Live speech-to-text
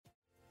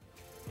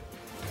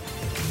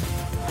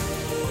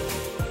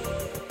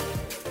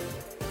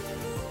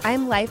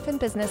I'm life and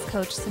business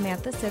coach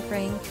Samantha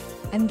Sifring,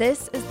 and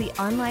this is the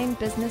Online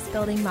Business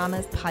Building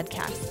Mamas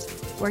podcast,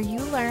 where you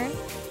learn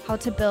how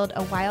to build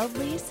a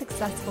wildly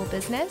successful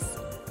business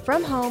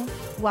from home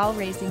while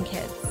raising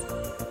kids.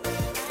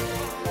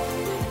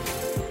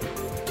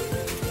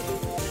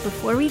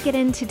 Before we get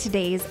into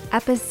today's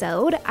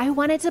episode, I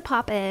wanted to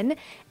pop in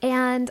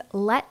and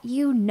let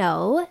you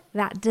know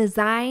that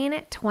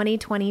Design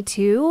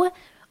 2022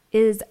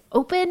 is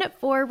open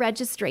for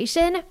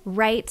registration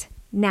right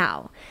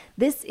now.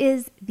 This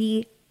is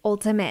the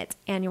ultimate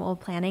annual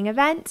planning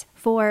event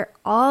for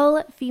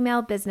all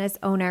female business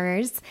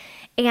owners.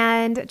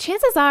 And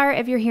chances are,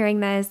 if you're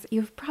hearing this,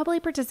 you've probably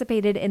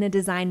participated in a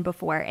design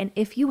before. And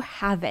if you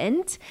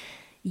haven't,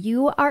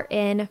 you are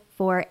in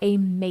for a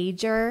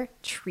major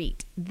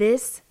treat.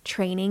 This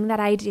training that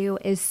I do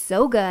is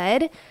so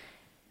good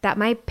that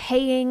my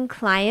paying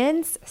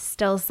clients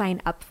still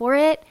sign up for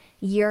it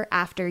year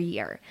after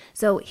year.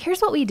 So here's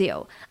what we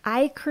do.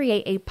 I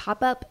create a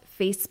pop-up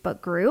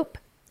Facebook group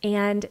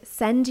and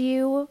send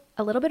you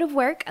a little bit of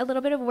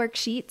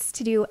worksheets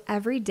to do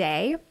every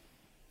day.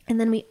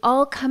 And then we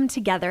all come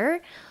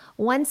together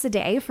once a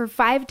day for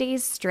 5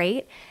 days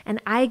straight,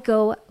 and I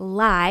go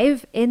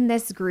live in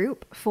this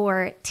group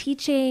for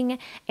teaching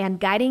and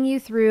guiding you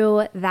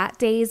through that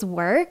day's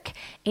work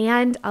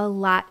and a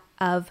lot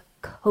of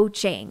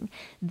coaching.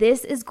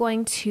 This is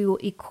going to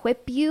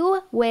equip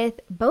you with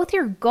both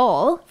your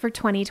goal for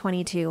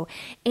 2022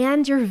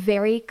 and your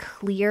very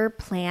clear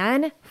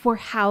plan for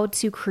how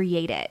to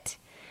create it.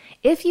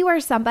 If you are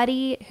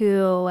somebody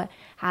who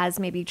has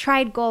maybe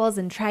tried goals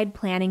and tried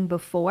planning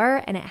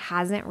before and it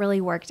hasn't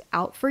really worked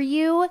out for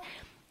you,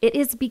 it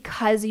is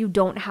because you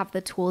don't have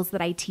the tools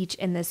that I teach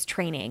in this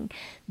training.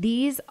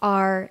 These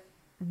are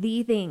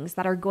the things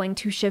that are going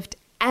to shift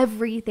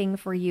everything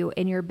for you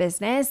in your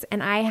business.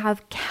 And I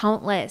have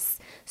countless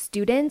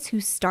students who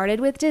started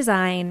with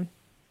design,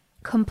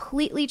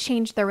 completely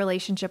changed their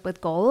relationship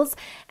with goals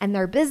and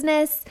their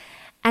business,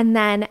 and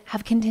then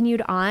have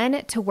continued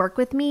on to work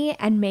with me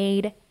and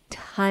made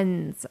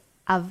tons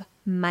of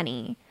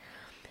money.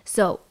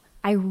 So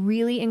I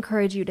really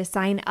encourage you to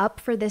sign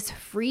up for this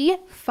free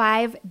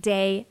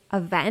 5-day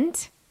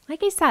event.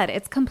 Like I said,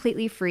 it's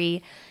completely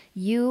free.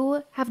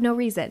 You have no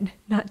reason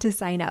not to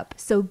sign up.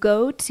 So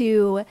go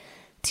to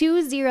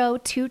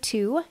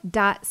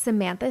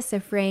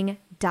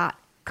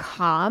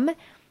 2022.samanthasifring.com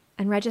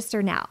and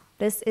register now.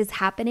 This is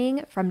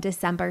happening from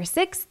December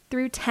 6th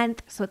through 10th,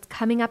 so it's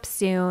coming up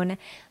soon.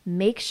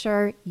 Make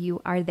sure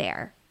you are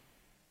there.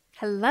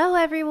 Hello,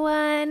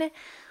 everyone.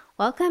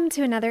 Welcome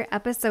to another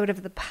episode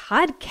of the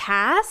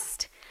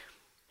podcast.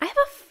 I have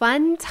a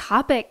fun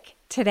topic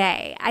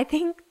today. I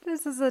think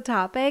this is a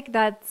topic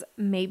that's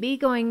maybe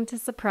going to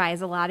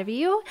surprise a lot of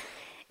you.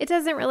 It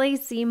doesn't really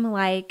seem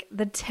like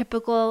the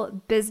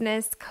typical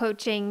business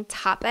coaching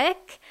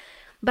topic,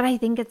 but I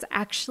think it's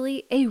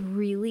actually a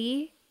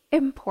really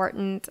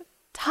important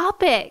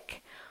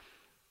topic.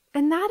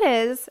 And that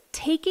is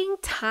taking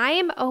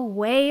time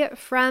away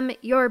from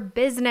your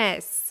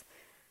business.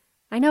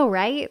 I know,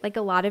 right? Like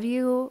a lot of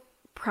you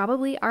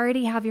probably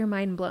already have your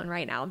mind blown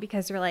right now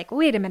because you're like,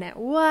 wait a minute,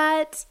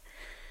 what?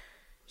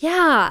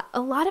 Yeah,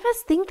 a lot of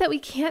us think that we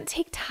can't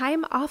take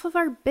time off of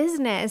our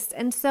business.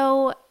 And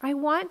so I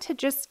want to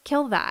just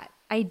kill that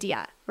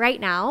idea right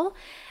now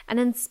and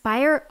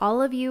inspire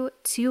all of you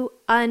to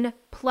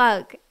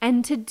unplug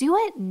and to do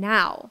it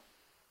now.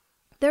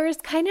 There is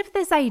kind of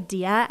this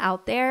idea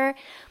out there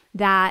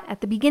that at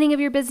the beginning of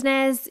your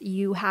business,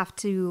 you have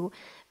to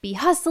be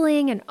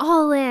hustling and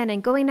all in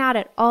and going at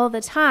it all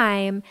the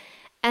time,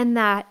 and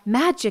that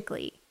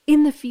magically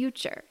in the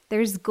future,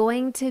 there's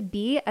going to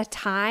be a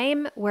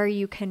time where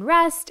you can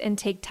rest and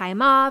take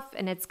time off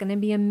and it's going to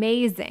be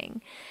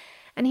amazing.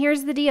 And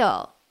here's the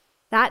deal.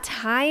 That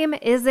time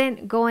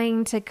isn't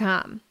going to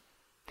come.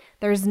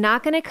 There's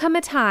not going to come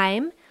a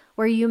time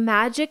where you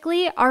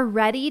magically are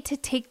ready to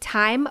take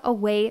time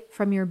away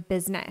from your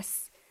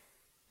business.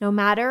 No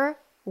matter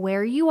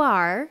where you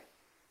are,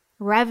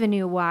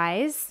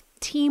 revenue-wise,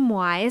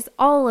 team-wise,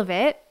 all of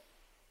it,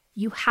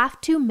 you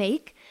have to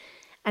make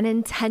an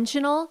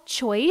intentional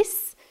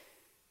choice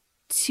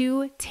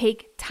to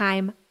take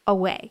time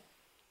away.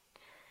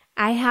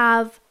 I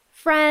have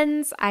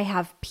friends, I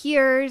have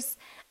peers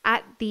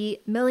at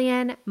the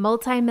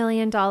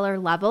multi-million-dollar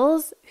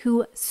levels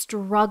who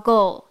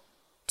struggle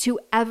to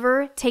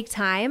ever take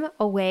time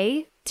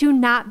away, to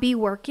not be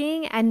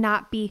working and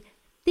not be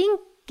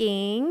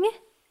thinking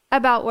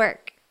about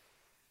work.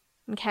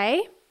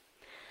 Okay?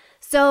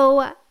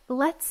 So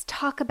let's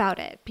talk about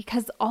it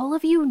because all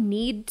of you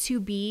need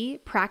to be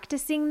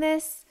practicing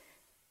this,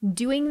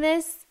 doing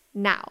this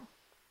now.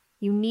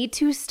 You need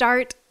to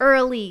start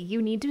early.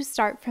 You need to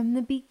start from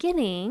the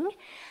beginning,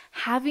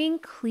 having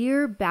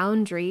clear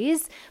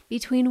boundaries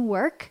between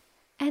work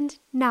and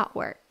not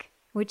work,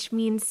 which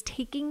means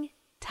taking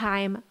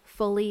time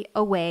fully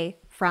away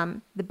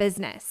from the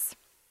business.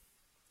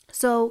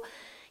 So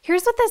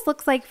here's what this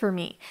looks like for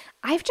me.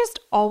 I've just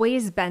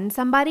always been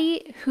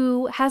somebody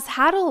who has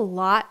had a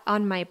lot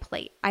on my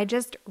plate. I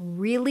just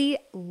really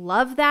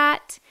love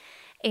that.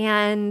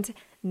 And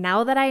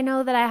now that I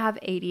know that I have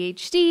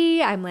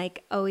ADHD, I'm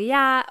like, oh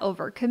yeah,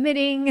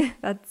 overcommitting,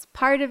 that's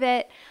part of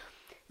it.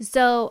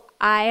 So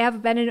I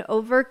have been an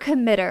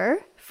overcommitter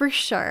for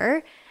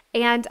sure.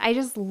 And I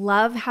just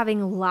love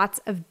having lots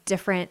of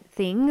different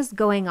things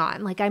going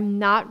on. Like, I'm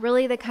not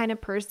really the kind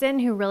of person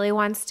who really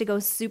wants to go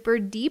super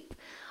deep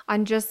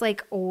on just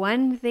like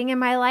one thing in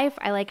my life.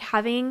 I like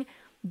having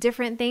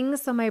different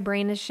things so my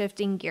brain is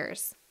shifting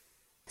gears.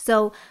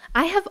 So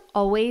I have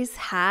always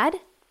had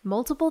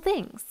multiple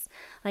things.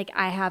 Like,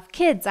 I have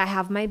kids, I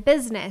have my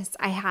business,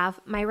 I have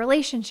my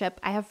relationship,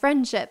 I have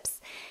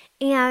friendships,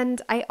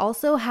 and I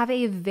also have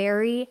a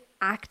very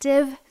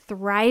active,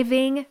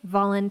 thriving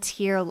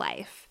volunteer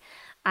life.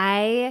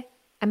 I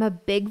am a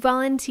big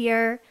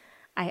volunteer.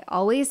 I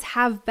always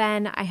have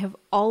been. I have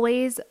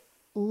always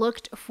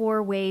looked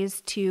for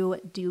ways to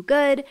do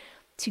good,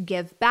 to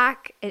give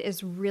back. It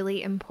is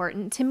really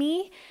important to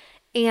me.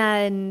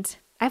 And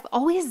I've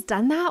always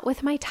done that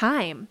with my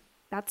time.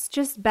 That's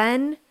just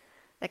been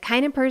the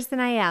kind of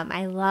person I am.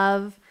 I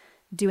love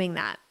doing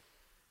that.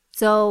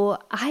 So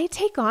I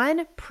take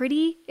on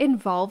pretty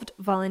involved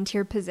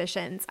volunteer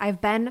positions. I've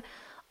been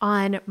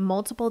on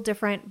multiple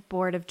different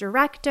board of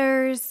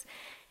directors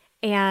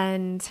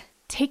and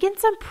taken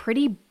some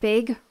pretty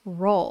big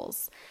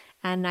roles.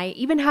 And I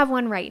even have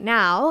one right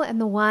now. And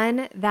the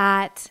one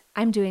that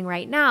I'm doing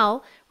right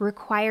now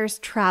requires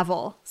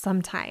travel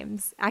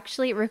sometimes.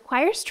 Actually, it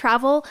requires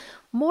travel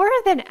more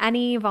than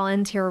any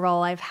volunteer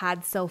role I've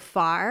had so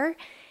far.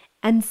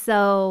 And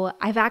so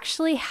I've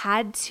actually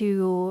had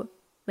to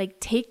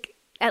take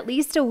at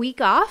least a week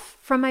off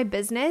from my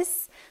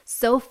business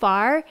so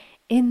far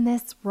in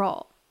this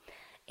role,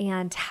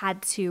 and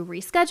had to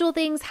reschedule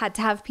things, had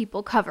to have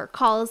people cover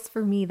calls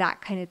for me,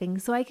 that kind of thing,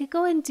 so I could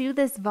go and do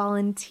this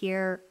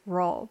volunteer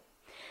role.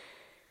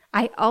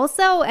 I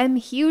also am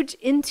huge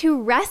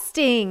into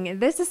resting.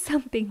 This is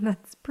something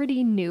that's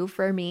pretty new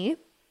for me.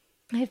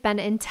 I've been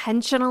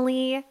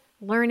intentionally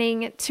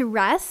learning to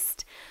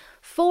rest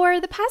for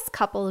the past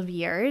couple of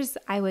years,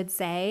 I would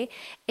say.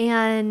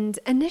 And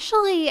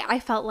initially, I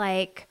felt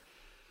like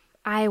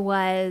I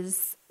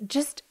was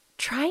just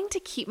trying to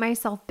keep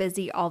myself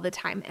busy all the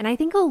time. And I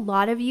think a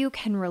lot of you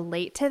can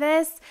relate to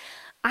this.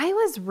 I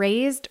was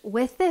raised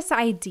with this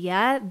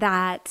idea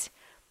that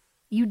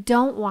you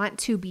don't want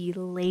to be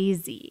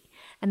lazy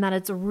and that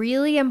it's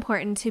really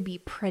important to be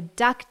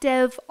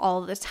productive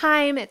all the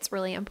time. It's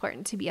really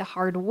important to be a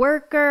hard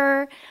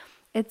worker.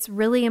 It's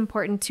really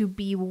important to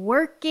be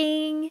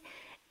working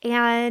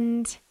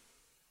and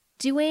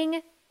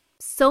doing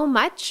so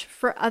much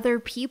for other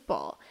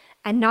people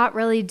and not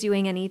really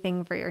doing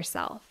anything for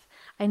yourself.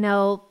 I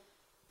know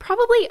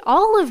probably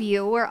all of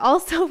you were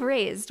also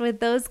raised with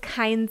those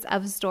kinds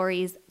of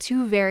stories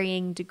to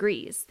varying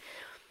degrees.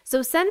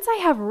 So since I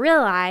have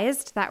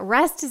realized that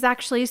rest is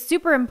actually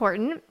super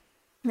important,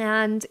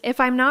 and if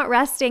I'm not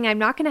resting, I'm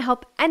not going to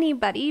help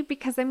anybody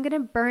because I'm going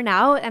to burn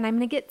out and I'm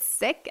going to get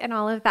sick and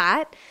all of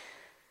that.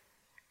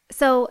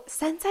 So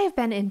since I've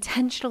been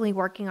intentionally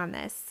working on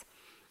this,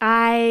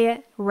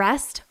 I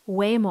rest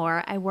way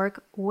more. I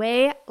work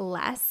way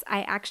less.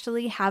 I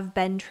actually have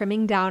been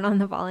trimming down on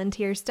the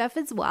volunteer stuff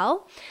as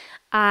well.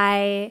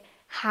 I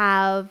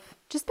have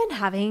just been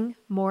having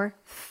more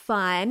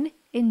fun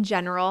in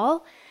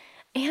general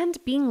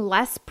and being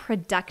less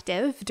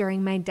productive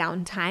during my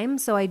downtime.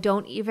 So I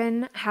don't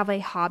even have a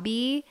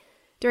hobby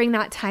during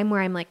that time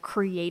where I'm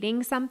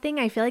creating something.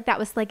 I feel like that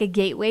was a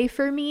gateway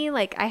for me.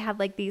 I had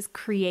these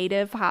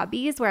creative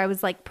hobbies where I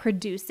was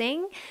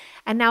producing,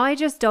 and now I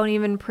just don't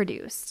even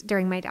produce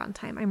during my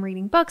downtime. I'm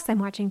reading books, I'm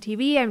watching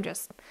TV, I'm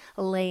just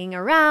laying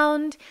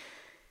around.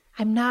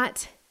 I'm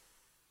not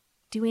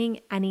doing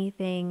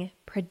anything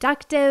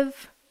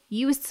productive,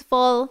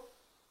 useful,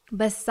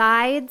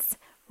 besides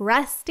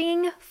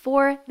resting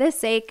for the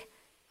sake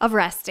of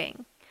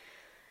resting.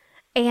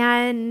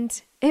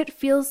 And it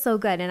feels so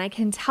good. And I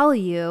can tell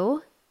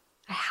you,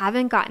 I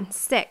haven't gotten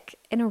sick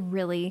in a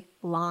really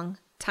long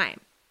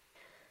time.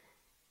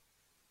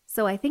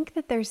 So I think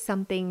that there's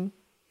something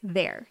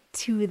there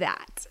to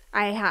that.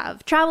 I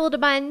have traveled a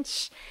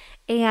bunch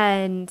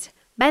and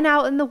been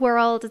out in the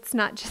world. It's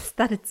not just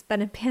that it's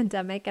been a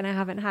pandemic and I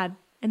haven't had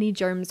any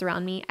germs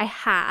around me. I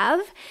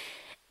have.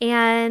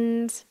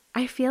 And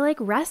I feel like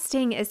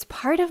resting is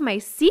part of my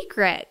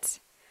secret.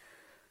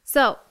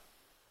 So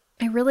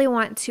I really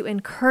want to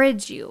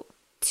encourage you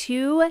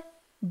to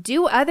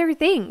do other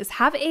things.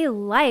 Have a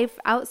life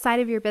outside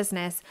of your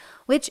business,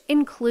 which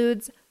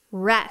includes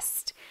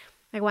rest.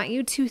 I want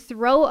you to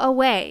throw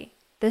away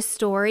the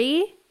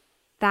story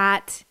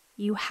that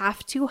you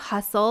have to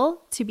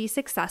hustle to be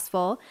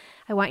successful.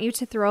 I want you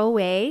to throw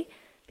away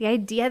the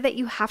idea that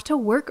you have to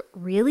work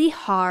really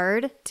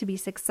hard to be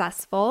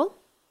successful,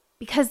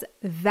 because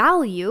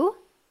value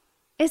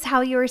is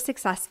how you are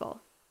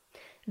successful.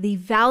 The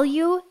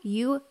value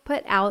you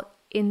put out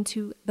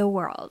into the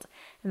world.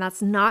 And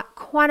that's not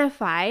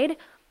quantified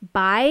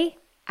by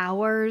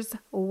hours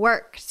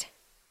worked.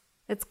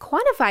 It's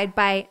quantified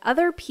by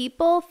other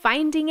people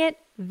finding it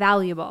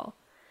valuable.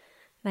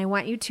 And I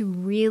want you to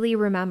really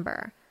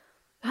remember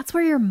That's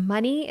where your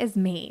money is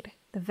made.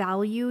 The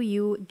value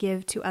you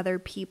give to other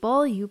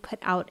people, you put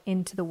out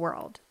into the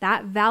world.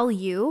 That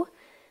value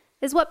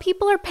is what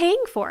people are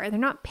paying for. They're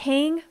not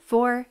paying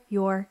for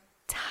your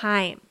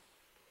time.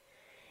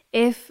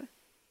 If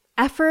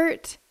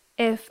effort,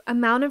 if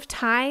amount of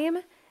time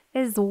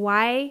is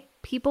why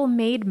people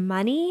made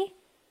money,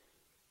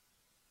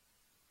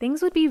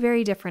 things would be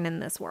very different in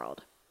this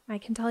world. I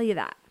can tell you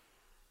that.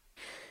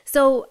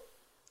 So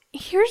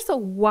here's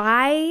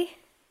why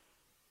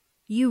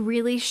you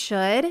really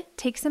should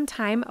take some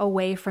time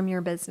away from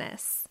your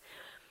business.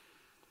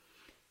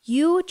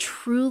 You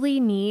truly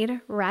need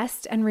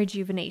rest and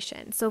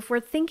rejuvenation. So if we're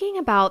thinking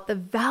about the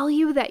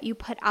value that you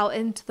put out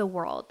into the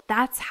world,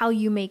 that's how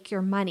you make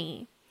your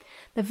money.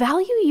 The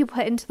value you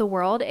put into the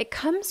world, it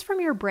comes from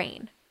your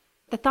brain.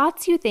 The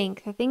thoughts you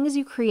think, the things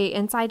you create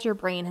inside your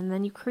brain, and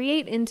then you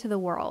create into the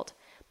world,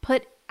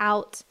 put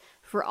out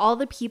for all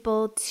the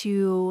people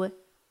to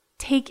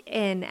take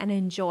in and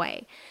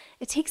enjoy.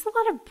 It takes a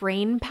lot of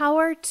brain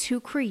power to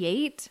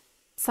create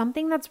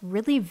something that's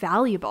really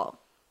valuable.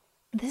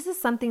 This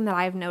is something that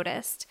I've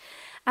noticed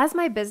as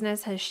my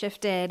business has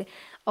shifted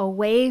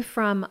away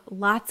from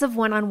lots of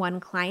one-on-one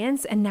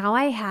clients. And now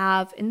I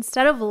have,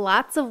 instead of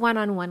lots of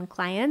one-on-one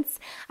clients,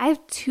 I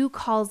have 2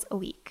 calls a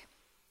week.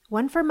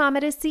 One for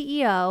Mama to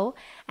CEO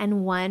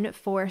and one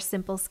for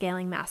Simple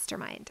Scaling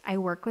Mastermind. I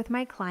work with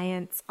my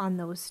clients on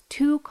those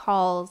 2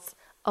 calls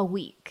a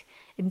week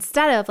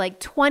instead of like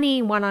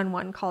 20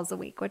 one-on-one calls a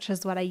week, which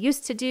is what I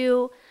used to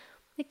do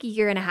like a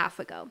year and a half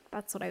ago.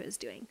 That's what I was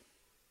doing.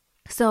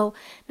 So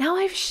now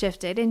I've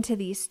shifted into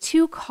these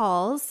 2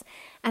 calls,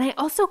 and I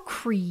also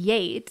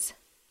create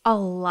a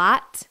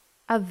lot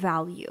of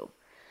value.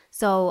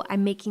 So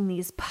I'm making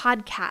these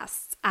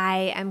podcasts.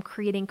 I am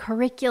creating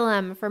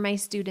curriculum for my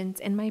students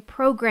in my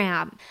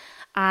program.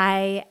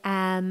 I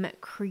am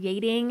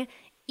creating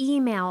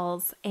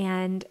emails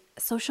and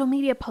social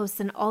media posts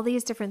and all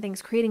these different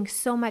things, creating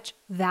so much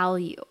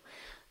value.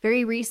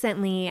 Very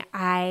recently,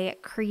 I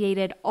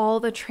created all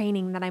the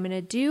training that I'm going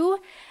to do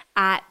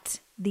at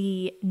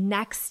the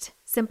next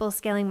Simple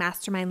Scaling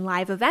Mastermind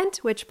live event,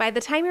 which by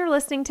the time you're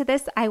listening to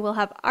this, I will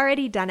have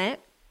already done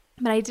it.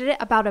 But I did it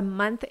about a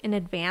month in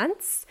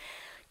advance,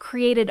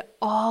 created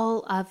all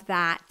of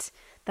that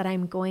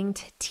I'm going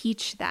to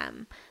teach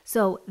them.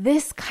 So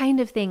this kind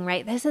of thing,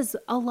 right? This is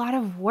a lot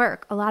of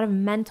work, a lot of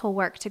mental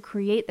work to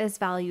create this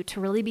value, to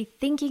really be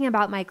thinking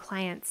about my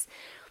clients,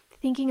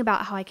 thinking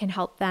about how I can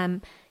help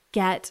them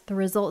get the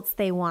results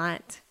they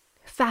want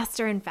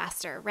faster and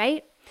faster,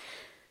 right?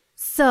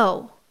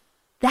 So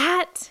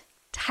that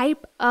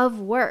type of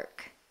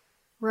work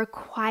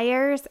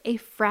requires a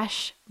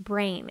fresh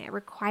brain. It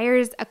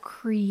requires a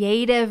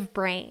creative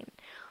brain,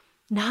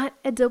 not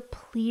a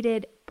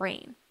depleted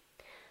brain.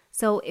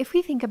 So if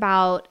we think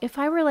about, if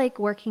I were like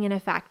working in a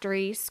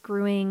factory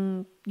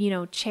screwing,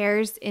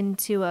 chairs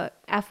into a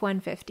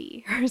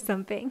F-150 or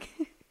something,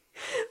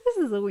 this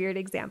is a weird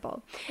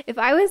example. If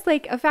I was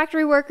like a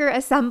factory worker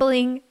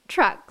assembling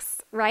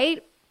trucks,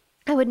 right?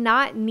 I would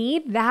not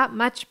need that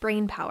much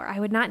brain power.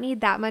 I would not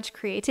need that much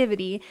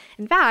creativity.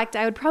 In fact,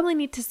 I would probably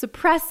need to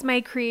suppress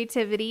my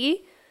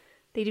creativity.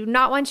 They do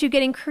not want you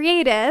getting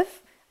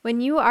creative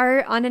when you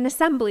are on an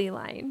assembly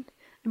line.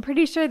 I'm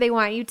pretty sure they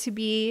want you to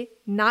be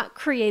not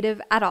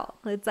creative at all.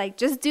 It's like,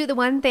 just do the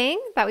one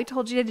thing that we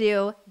told you to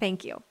do.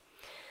 Thank you.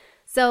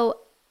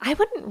 So I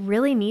wouldn't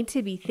really need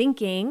to be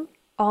thinking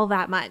all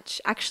that much.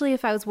 Actually,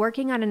 if I was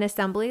working on an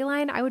assembly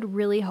line, I would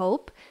really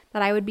hope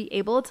that I would be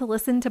able to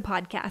listen to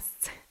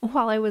podcasts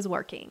while I was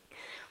working,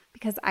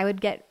 because I would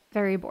get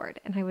very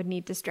bored and I would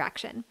need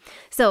distraction.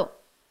 So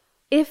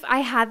if I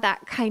had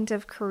that kind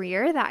of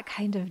career, that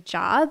kind of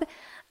job,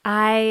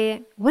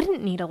 I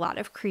wouldn't need a lot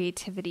of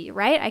creativity,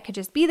 right? I could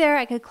just be there.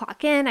 I could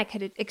clock in. I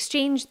could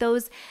exchange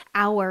those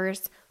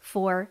hours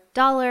for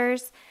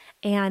dollars,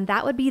 and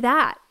that would be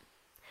that.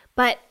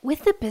 But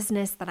with the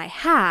business that I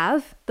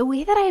have, the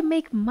way that I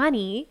make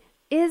money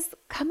is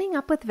coming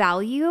up with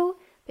value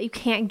that you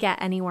can't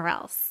get anywhere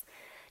else.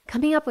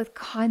 Coming up with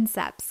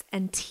concepts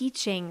and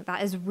teaching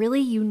that is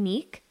really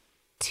unique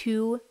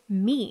to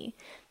me.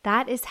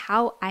 That is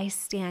how I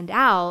stand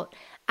out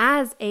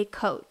as a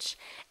coach.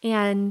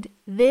 And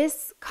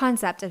this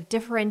concept of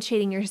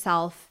differentiating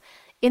yourself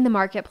in the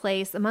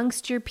marketplace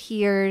amongst your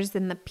peers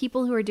and the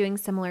people who are doing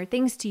similar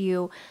things to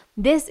you,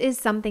 this is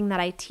something that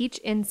I teach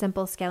in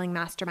Simple Scaling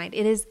Mastermind.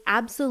 It is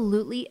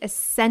absolutely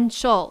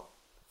essential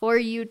for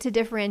you to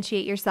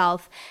differentiate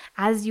yourself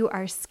as you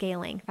are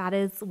scaling. That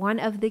is one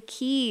of the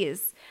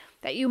keys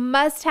that you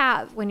must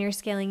have when you're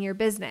scaling your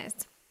business.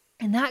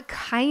 And that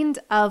kind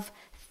of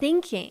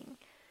thinking,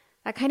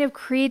 that kind of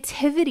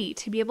creativity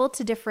to be able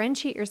to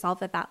differentiate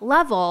yourself at that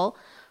level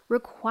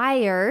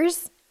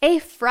requires a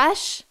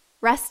fresh,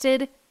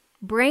 rested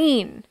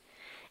brain.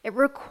 It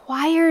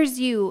requires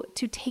you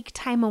to take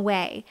time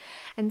away.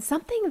 And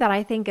something that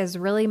I think is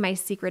really my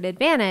secret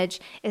advantage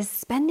is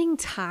spending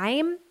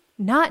time,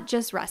 not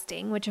just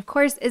resting, which of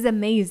course is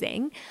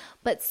amazing,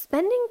 but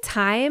spending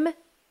time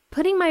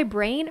putting my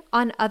brain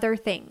on other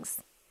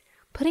things,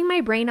 putting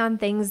my brain on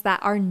things that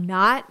are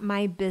not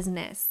my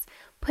business,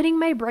 putting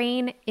my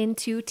brain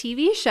into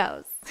TV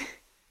shows.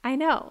 I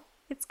know,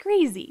 it's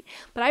crazy,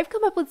 but I've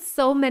come up with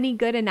so many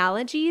good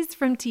analogies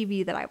from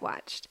TV that I've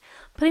watched,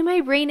 putting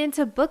my brain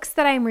into books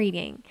that I'm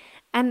reading.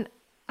 And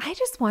I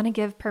just want to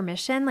give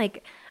permission.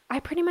 Like, I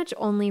pretty much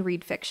only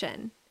read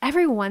fiction.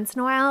 Every once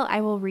in a while,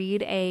 I will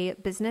read a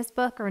business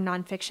book or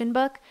nonfiction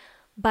book,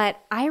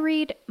 but I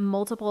read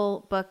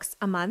multiple books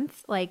a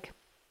month, like,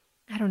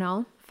 I don't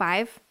know,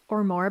 5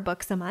 or more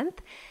books a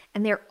month,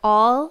 and they're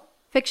all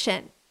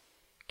fiction,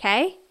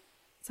 okay?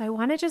 So I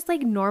want to just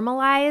like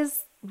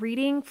normalize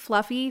reading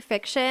fluffy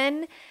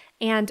fiction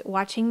and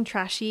watching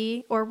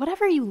trashy or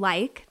whatever you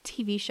like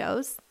TV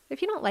shows.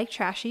 If you don't like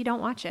trashy, don't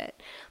watch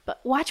it,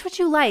 but watch what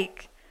you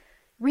like.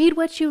 Read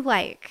what you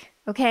like,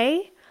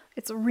 okay?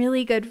 It's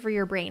really good for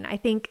your brain. I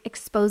think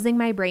exposing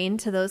my brain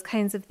to those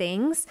kinds of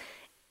things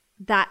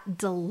that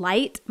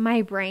delight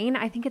my brain,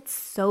 I think it's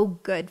so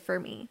good for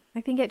me.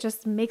 I think it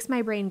just makes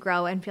my brain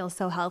grow and feel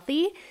so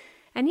healthy.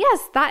 And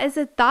yes, that is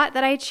a thought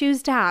that I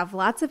choose to have.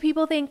 Lots of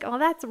people think, oh,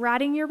 that's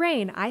rotting your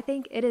brain. I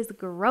think it is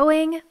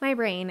growing my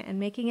brain and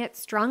making it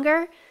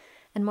stronger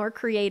and more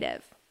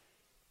creative.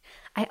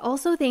 I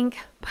also think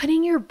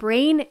putting your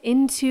brain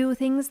into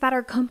things that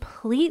are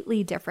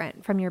completely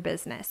different from your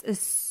business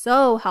is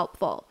so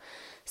helpful.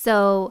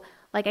 So,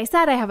 like I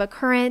said, I have a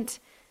current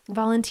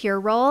volunteer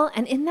role,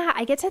 and in that,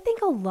 I get to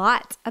think a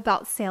lot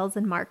about sales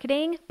and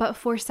marketing, but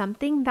for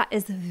something that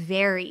is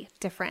very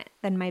different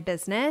than my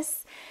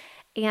business.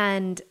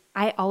 And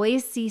I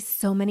always see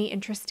so many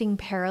interesting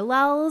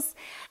parallels,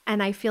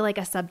 and I feel like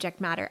a subject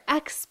matter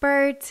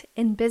expert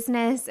in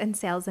business and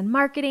sales and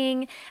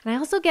marketing. And I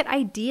also get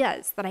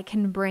ideas that I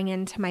can bring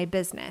into my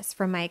business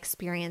from my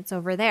experience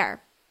over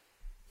there.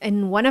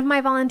 In one of my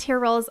volunteer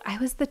roles, I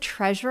was the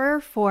treasurer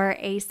for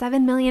a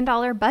 $7 million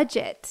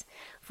budget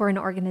for an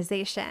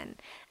organization.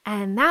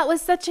 And that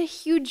was such a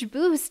huge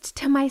boost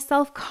to my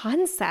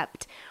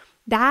self-concept.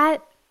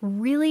 That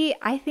really,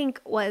 I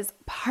think, was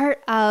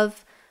part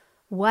of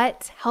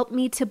what helped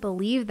me to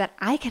believe that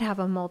I could have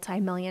a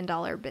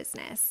multi-million-dollar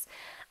business.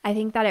 I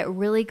think that it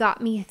really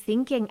got me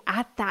thinking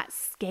at that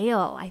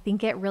scale. I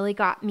think it really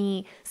got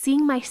me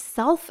seeing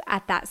myself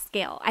at that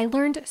scale. I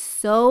learned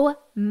so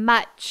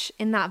much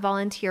in that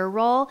volunteer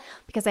role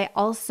because I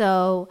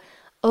also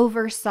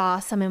oversaw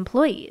some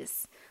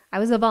employees. I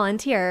was a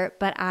volunteer,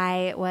 but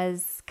I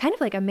was kind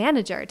of like a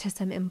manager to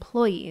some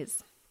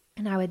employees.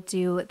 And I would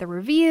do the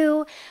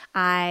review.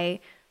 I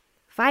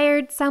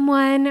fired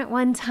someone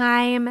one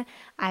time.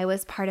 I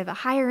was part of a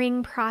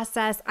hiring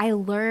process. I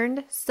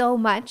learned so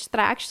much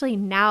that I actually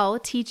now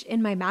teach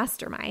in my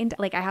mastermind.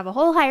 Like, I have a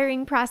whole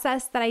hiring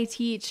process that I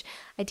teach.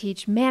 I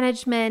teach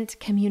management,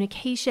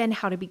 communication,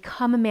 how to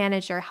become a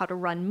manager, how to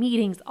run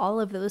meetings,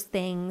 all of those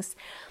things.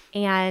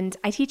 And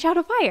I teach how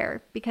to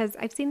fire because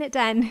I've seen it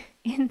done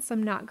in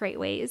some not great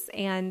ways.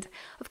 And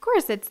of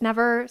course, it's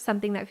never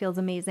something that feels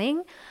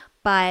amazing,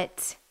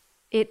 but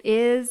it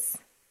is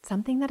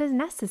something that is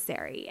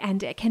necessary,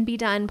 and it can be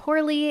done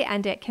poorly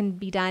and it can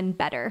be done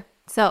better.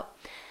 So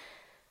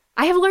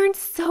I have learned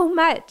so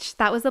much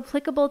that was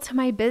applicable to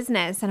my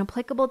business and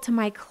applicable to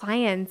my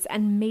clients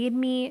and made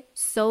me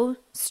so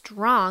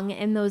strong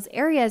in those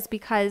areas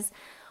because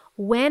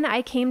when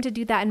I came to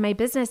do that in my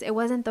business, it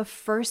wasn't the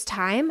first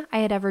time I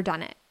had ever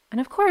done it. And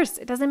of course,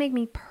 it doesn't make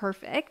me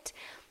perfect.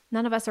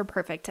 None of us are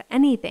perfect to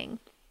anything,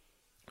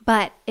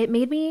 but it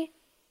made me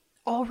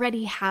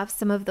already have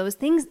some of those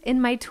things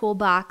in my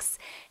toolbox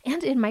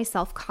and in my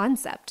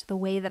self-concept, the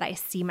way that I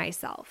see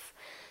myself.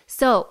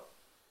 So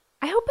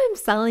I hope I'm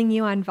selling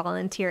you on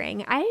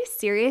volunteering. I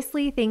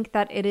seriously think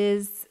that it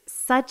is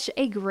such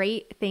a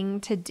great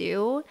thing to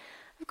do.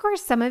 Of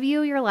course, some of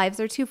you, your lives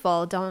are too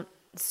full. Don't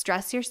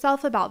stress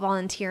yourself about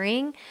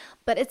volunteering,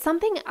 but it's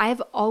something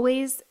I've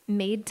always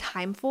made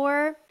time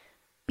for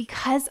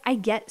because I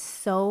get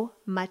so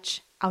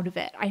much out of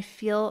it. I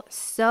feel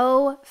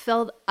so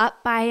filled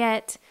up by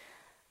it.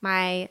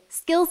 My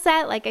skill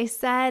set, like I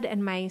said,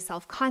 and my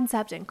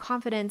self-concept and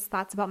confidence,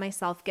 thoughts about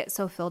myself get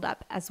so filled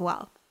up as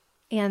well.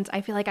 And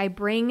I feel like I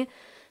bring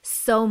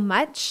so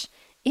much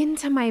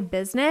into my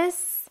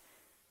business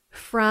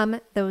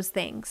from those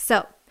things.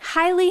 So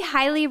highly,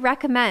 highly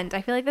recommend.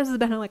 I feel like this has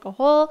been like a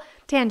whole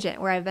tangent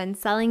where I've been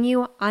selling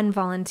you on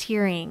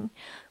volunteering,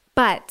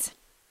 but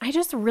I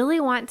just really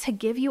want to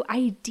give you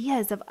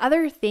ideas of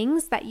other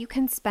things that you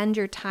can spend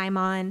your time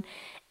on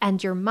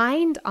and your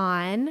mind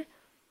on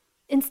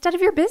instead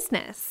of your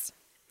business.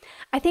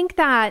 I think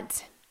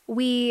that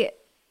we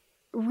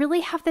really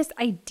have this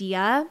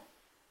idea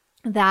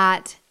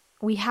that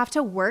we have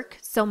to work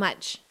so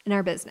much in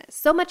our business,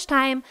 so much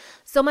time,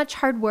 so much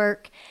hard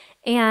work.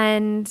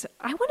 And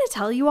I want to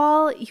tell you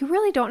all, you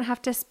really don't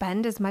have to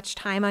spend as much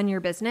time on your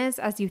business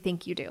as you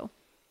think you do.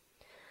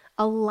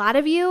 A lot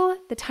of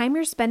you, the time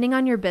you're spending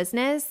on your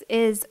business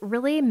is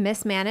really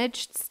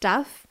mismanaged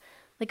stuff.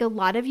 Like, a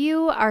lot of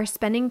you are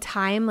spending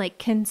time like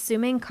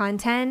consuming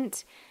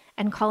content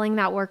and calling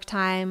that work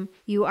time.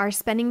 You are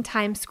spending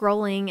time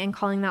scrolling and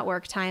calling that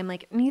work time.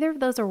 Like, neither of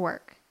those are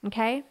work,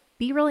 okay?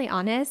 be really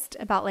honest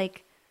about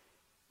like,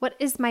 what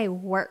is my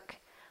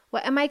work?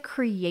 What am I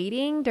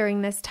creating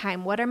during this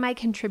time? What am I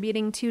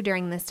contributing to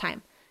during this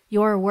time?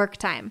 Your work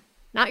time,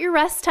 not your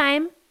rest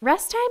time.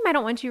 Rest time, I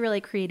don't want you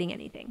really creating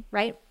anything,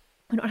 right?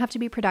 We don't have to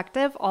be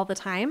productive all the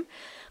time.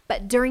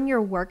 But during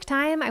your work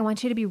time, I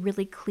want you to be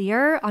really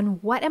clear on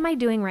what am I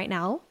doing right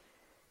now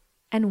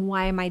and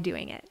why am I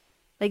doing it?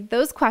 Like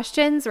those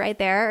questions right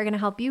there are going to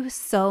help you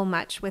so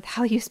much with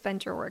how you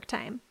spend your work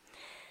time.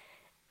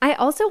 I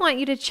also want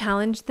you to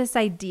challenge this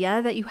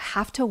idea that you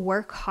have to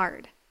work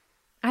hard.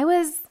 I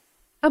was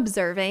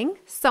observing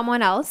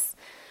someone else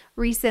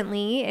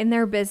recently in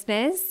their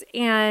business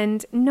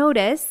and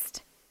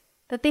noticed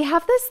that they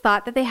have this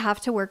thought that they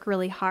have to work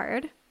really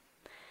hard.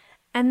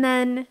 And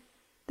then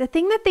the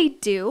thing that they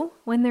do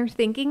when they're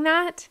thinking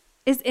that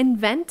is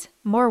invent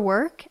more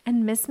work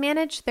and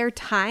mismanage their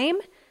time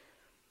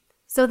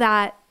so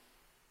that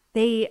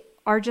they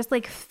are just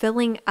like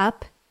filling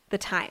up the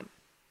time.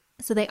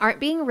 So they aren't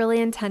being really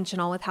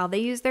intentional with how they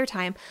use their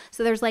time.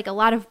 So there's like a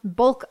lot of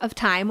bulk of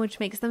time, which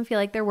makes them feel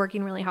like they're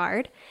working really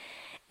hard.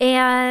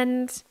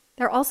 And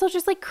they're also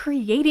just like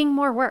creating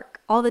more work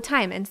all the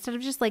time instead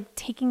of just like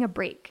taking a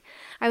break.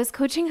 I was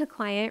coaching a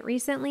client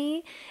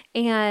recently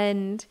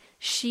and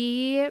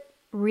she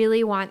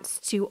really wants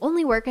to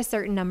only work a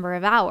certain number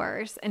of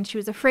hours. And she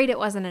was afraid it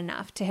wasn't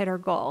enough to hit her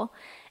goal.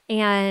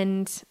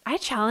 And I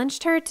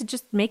challenged her to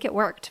just make it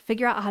work, to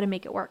figure out how to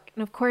make it work.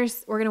 And of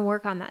course, we're going to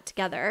work on that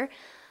together.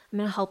 I'm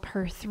going to help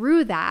her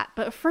through that.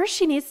 But first,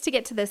 she needs to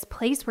get to this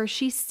place where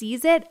she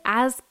sees it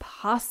as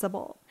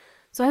possible.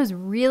 So I was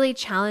really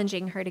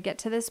challenging her to get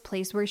to this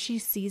place where she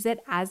sees it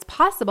as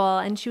possible.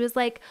 And she was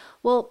like,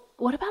 well,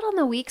 what about on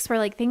the weeks where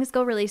like things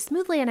go really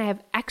smoothly and I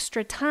have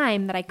extra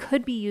time that I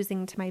could be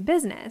using to my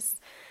business?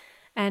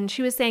 And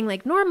she was saying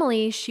like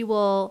normally she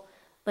will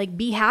like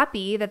be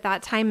happy that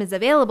that time is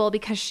available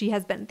because she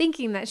has been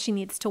thinking that she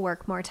needs to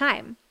work more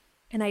time.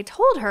 And I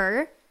told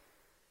her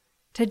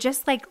to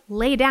just like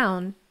lay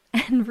down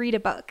and read a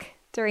book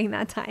during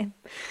that time.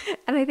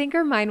 And I think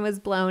her mind was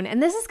blown.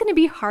 And this is going to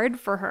be hard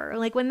for her.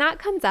 Like when that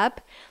comes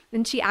up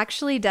and she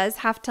actually does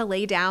have to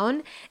lay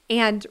down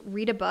and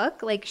read a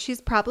book, like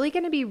she's probably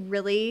going to be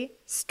really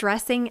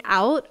stressing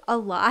out a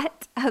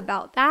lot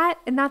about that.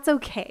 And that's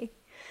okay.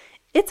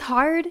 It's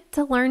hard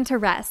to learn to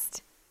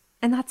rest.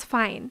 And that's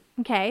fine.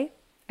 Okay.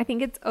 I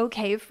think it's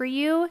okay for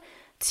you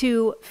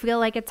to feel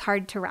like it's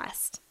hard to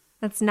rest.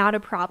 That's not a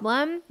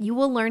problem. You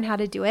will learn how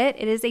to do it.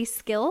 It is a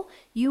skill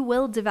you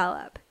will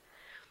develop.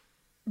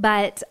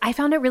 But I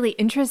found it really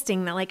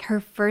interesting that like her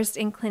first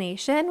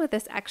inclination with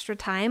this extra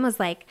time was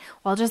like,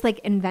 well, I'll just like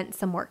invent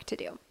some work to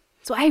do.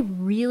 So I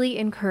really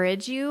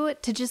encourage you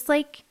to just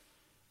like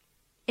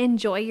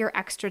enjoy your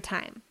extra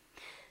time.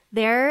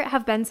 There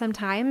have been some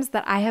times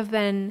that I have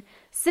been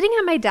sitting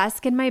at my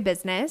desk in my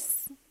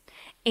business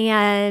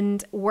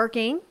and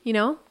working,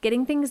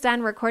 getting things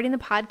done, recording the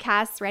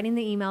podcasts, writing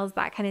the emails,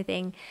 that kind of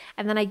thing.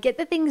 And then I get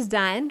the things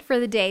done for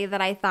the day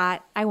that I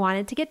thought I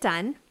wanted to get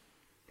done.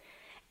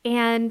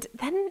 And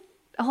then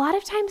a lot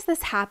of times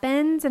this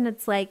happens and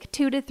it's like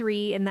 2 to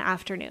 3 in the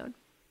afternoon.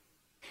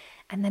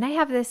 And then I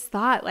have this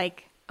thought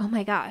like, oh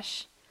my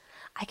gosh,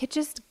 I could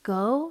just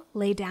go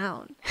lay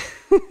down.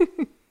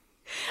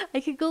 I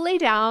could go lay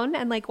down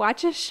and like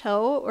watch a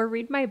show or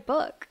read my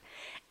book.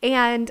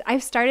 And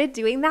I've started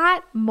doing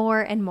that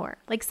more and more.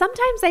 Like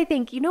sometimes I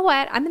think, you know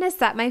what? I'm going to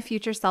set my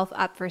future self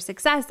up for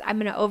success. I'm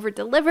going to over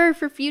deliver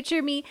for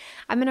future me.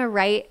 I'm going to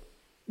write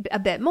a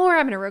bit more.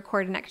 I'm going to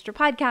record an extra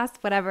podcast,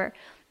 whatever.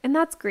 And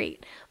that's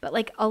great. But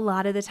like a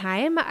lot of the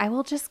time I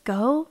will just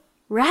go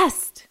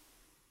rest.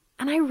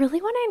 And I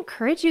really want to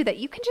encourage you that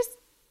you can just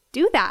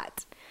do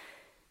that.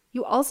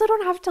 You also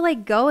don't have to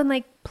like go and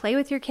like play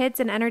with your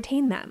kids and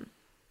entertain them.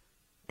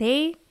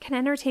 They can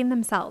entertain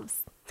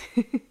themselves.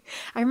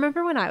 I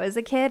remember when I was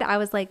a kid, I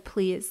was like,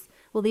 please,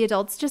 will the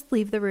adults just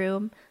leave the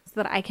room so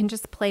that I can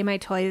just play my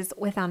toys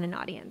without an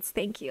audience?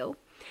 Thank you.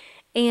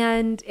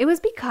 And it was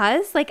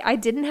because like I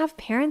didn't have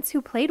parents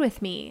who played with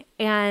me.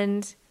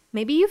 And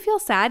maybe you feel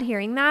sad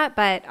hearing that,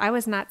 but I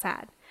was not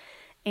sad.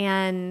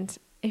 And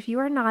if you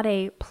are not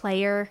a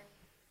player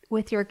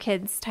with your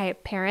kids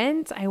type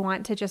parent, I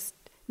want to just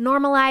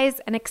normalize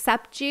and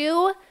accept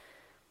you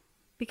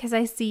because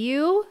I see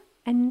you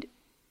and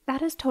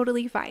that is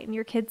totally fine.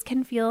 Your kids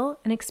can feel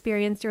and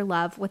experience your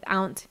love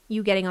without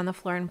you getting on the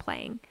floor and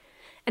playing.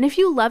 And if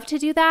you love to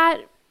do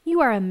that, you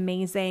are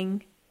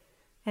amazing.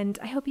 And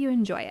I hope you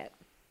enjoy it.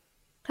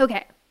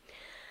 Okay,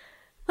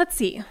 let's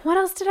see. What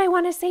else did I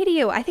want to say to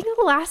you? I think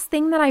the last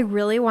thing that I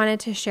really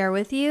wanted to share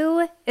with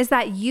you is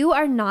that you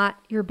are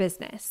not your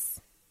business.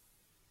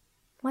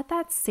 Let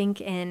that sink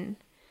in.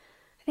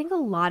 I think a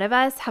lot of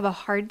us have a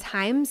hard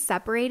time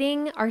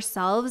separating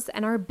ourselves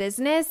and our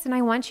business, and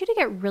I want you to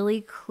get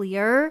really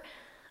clear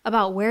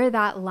about where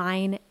that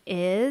line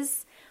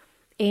is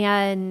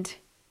and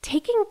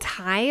taking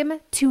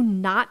time to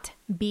not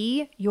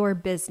be your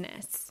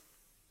business.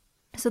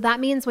 So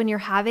that means when you're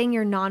having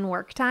your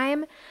non-work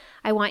time,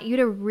 I want you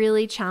to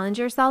really challenge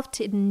yourself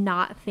to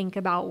not think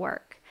about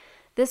work.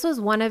 This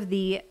was one of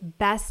the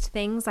best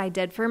things I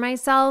did for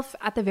myself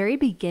at the very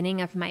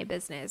beginning of my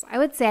business. I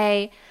would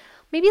say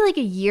maybe like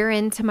a year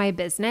into my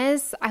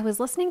business, I was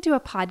listening to a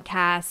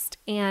podcast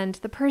and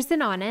the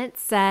person on it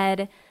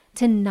said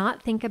to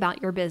not think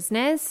about your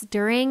business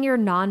during your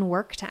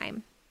non-work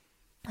time.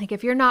 Like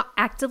if you're not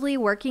actively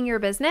working your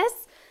business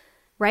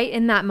right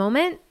in that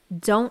moment,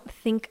 don't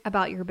think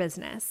about your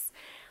business.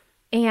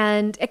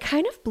 And it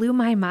kind of blew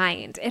my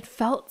mind. It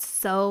felt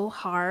so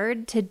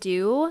hard to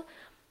do,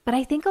 but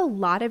I think a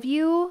lot of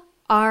you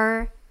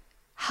are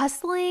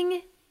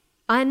hustling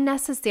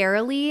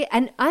unnecessarily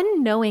and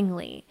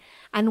unknowingly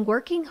and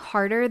working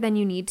harder than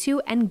you need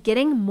to and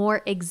getting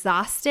more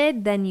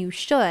exhausted than you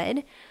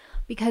should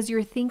because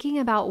you're thinking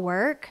about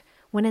work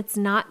when it's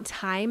not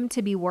time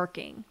to be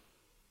working.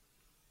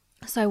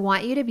 So I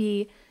want you to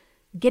be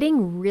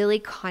getting really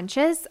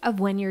conscious of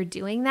when you're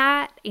doing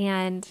that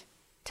and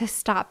to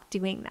stop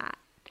doing that.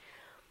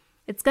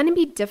 It's going to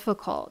be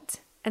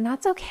difficult, and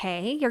that's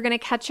okay. You're going to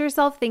catch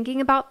yourself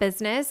thinking about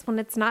business when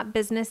it's not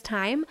business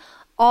time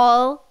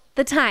all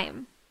the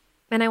time.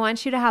 And I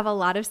want you to have a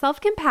lot of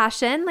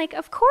self-compassion. Like,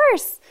 of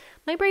course,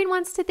 my brain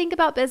wants to think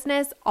about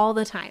business all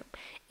the time.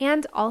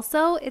 And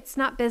also, it's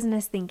not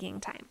business thinking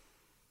time.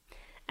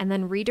 And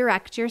then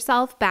redirect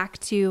yourself back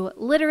to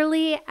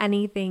literally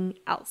anything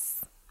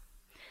else.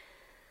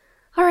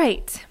 All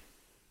right.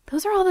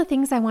 Those are all the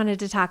things I wanted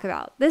to talk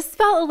about. This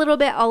felt a little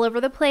bit all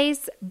over the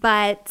place,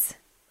 but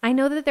I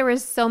know that there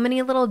was so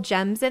many little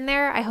gems in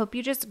there. I hope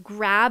you just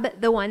grab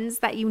the ones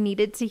that you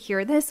needed to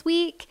hear this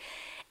week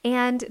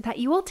and that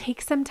you will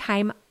take some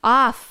time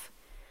off.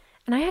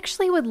 And I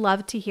actually would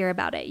love to hear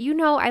about it. You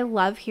know, I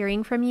love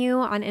hearing from you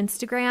on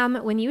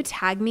Instagram. When you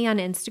tag me on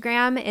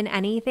Instagram in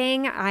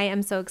anything, I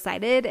am so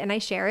excited and I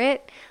share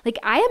it. Like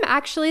I am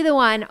actually the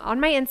one on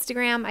my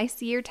Instagram. I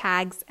see your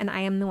tags and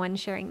I am the one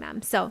sharing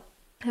them. So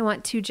I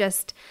want to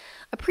just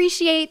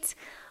appreciate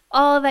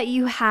all that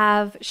you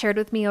have shared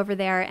with me over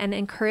there and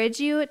encourage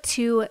you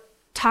to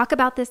talk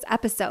about this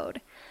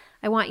episode.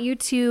 I want you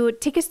to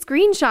take a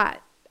screenshot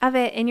of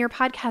it in your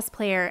podcast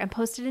player and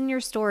post it in your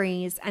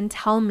stories and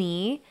tell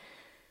me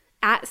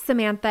at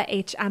Samantha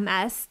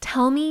HMS,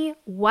 tell me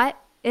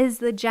what is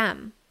the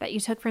gem that you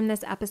took from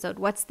this episode?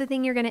 What's the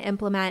thing you're going to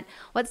implement?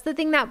 What's the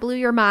thing that blew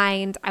your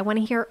mind? I want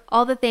to hear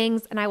all the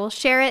things and I will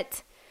share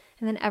it.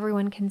 And then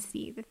everyone can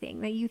see the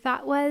thing that you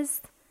thought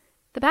was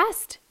the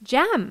best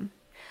gem.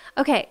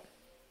 Okay,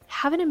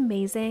 have an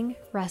amazing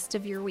rest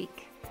of your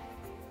week.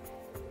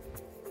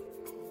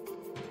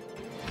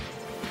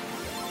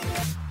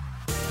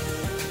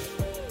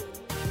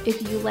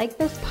 If you like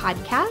this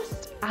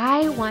podcast,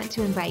 I want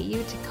to invite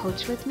you to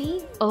coach with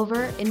me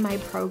over in my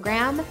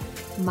program,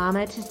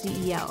 Mama to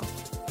CEO.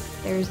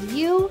 There's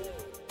you,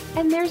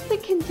 and there's the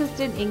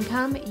consistent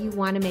income you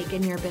want to make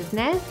in your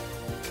business,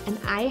 and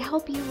I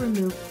help you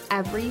remove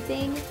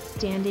everything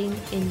standing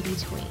in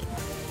between.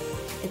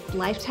 It's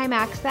lifetime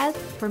access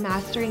for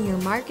mastering your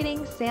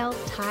marketing,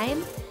 sales,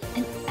 time,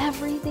 and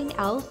everything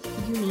else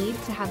you need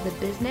to have the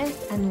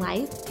business and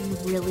life you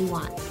really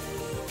want.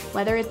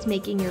 Whether it's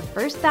making your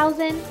first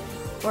 1,000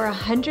 or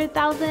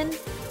 100,000,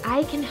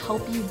 I can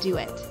help you do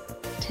it.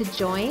 To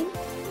join,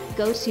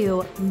 go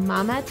to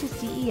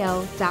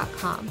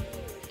mamatoceo.com,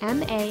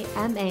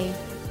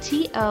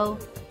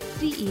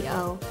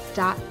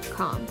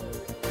 MAMATOCEO.com.